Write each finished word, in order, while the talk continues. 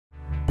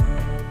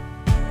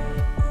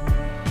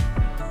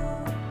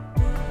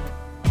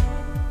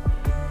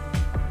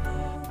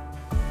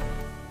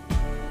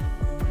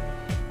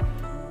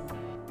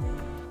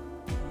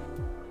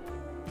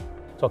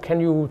So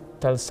can you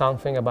tell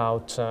something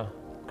about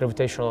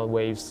gravitational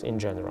waves in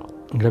general?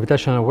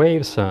 Gravitational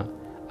waves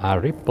are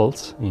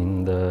ripples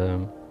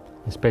in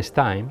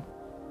space-time,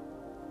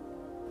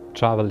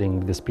 traveling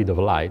with the speed of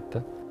light,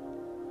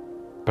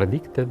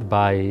 predicted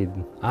by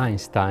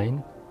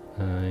Einstein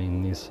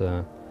in his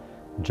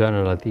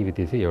general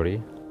relativity theory.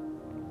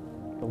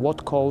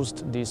 What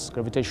caused this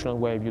gravitational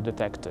wave you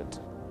detected?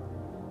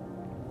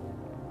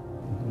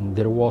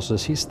 There was a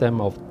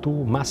system of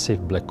two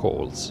massive black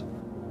holes,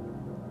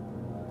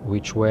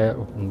 which were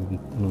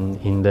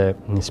in the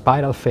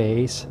spiral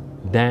phase,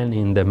 then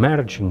in the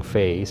merging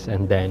phase,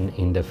 and then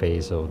in the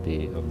phase of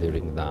the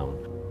ring down,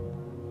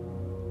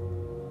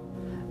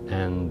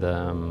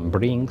 and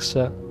brings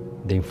the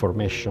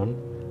information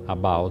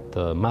about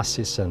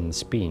masses and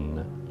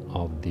spin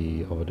of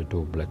the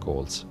two black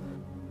holes.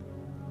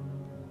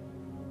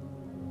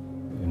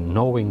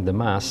 Knowing the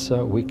mass,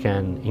 we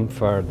can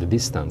infer the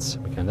distance,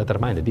 we can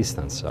determine the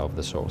distance of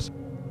the source.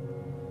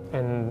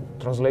 And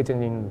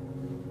translated in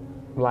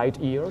light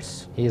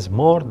years? Is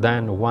more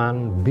than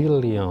 1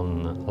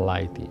 billion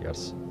light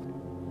years.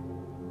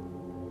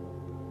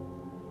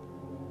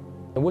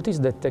 And what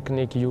is the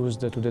technique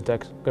used to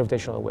detect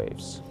gravitational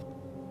waves?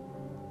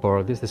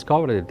 For this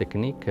discovery, the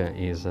technique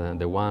is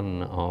the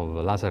one of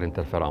laser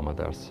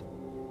interferometers.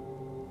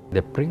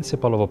 The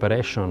principle of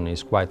operation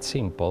is quite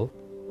simple.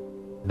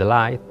 The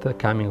light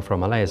coming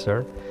from a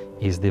laser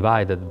is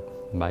divided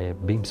by a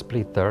beam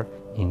splitter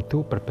in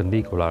two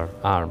perpendicular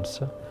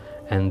arms,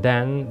 and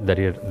then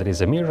there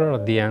is a mirror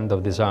at the end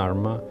of this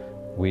arm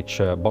which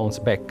bounces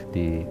back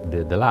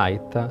the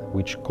light,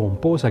 which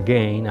compose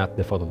again at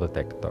the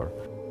photodetector.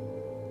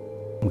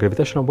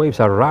 Gravitational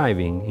waves are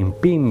arriving,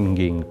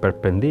 impinging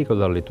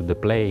perpendicularly to the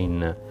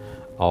plane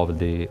of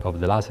the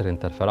laser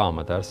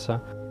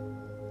interferometers,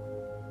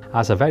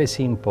 has a very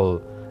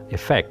simple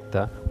effect,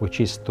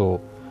 which is to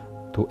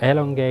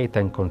elongate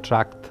and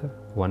contract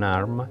one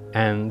arm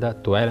and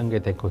to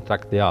elongate and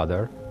contract the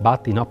other,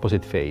 but in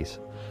opposite phase.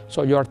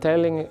 So you are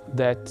telling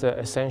that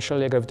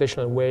essentially a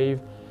gravitational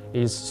wave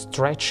is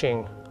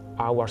stretching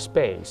our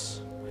space.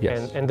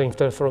 Yes. And the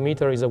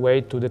interferometer is a way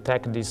to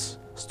detect this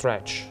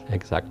stretch.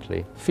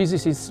 Exactly.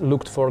 Physicists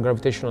looked for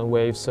gravitational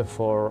waves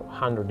for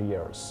 100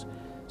 years.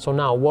 So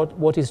now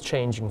what is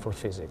changing for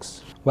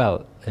physics?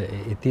 Well,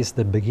 it is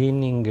the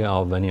beginning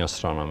of a new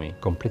astronomy,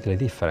 completely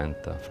different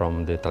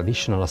from the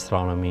traditional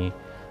astronomy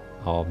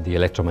of the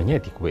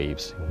electromagnetic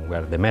waves,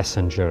 where the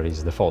messenger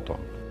is the photon.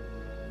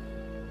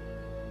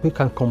 We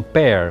can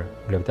compare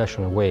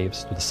gravitational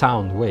waves to the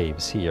sound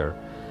waves here,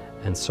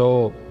 and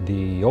so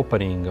the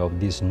opening of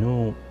this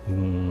new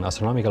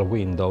astronomical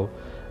window,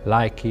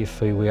 like if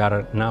we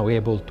are now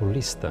able to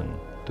listen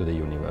to the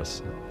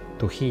universe,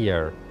 to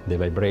hear the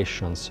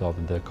vibrations of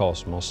the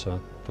cosmos,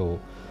 to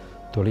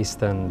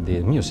listen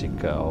the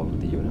music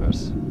of the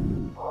universe.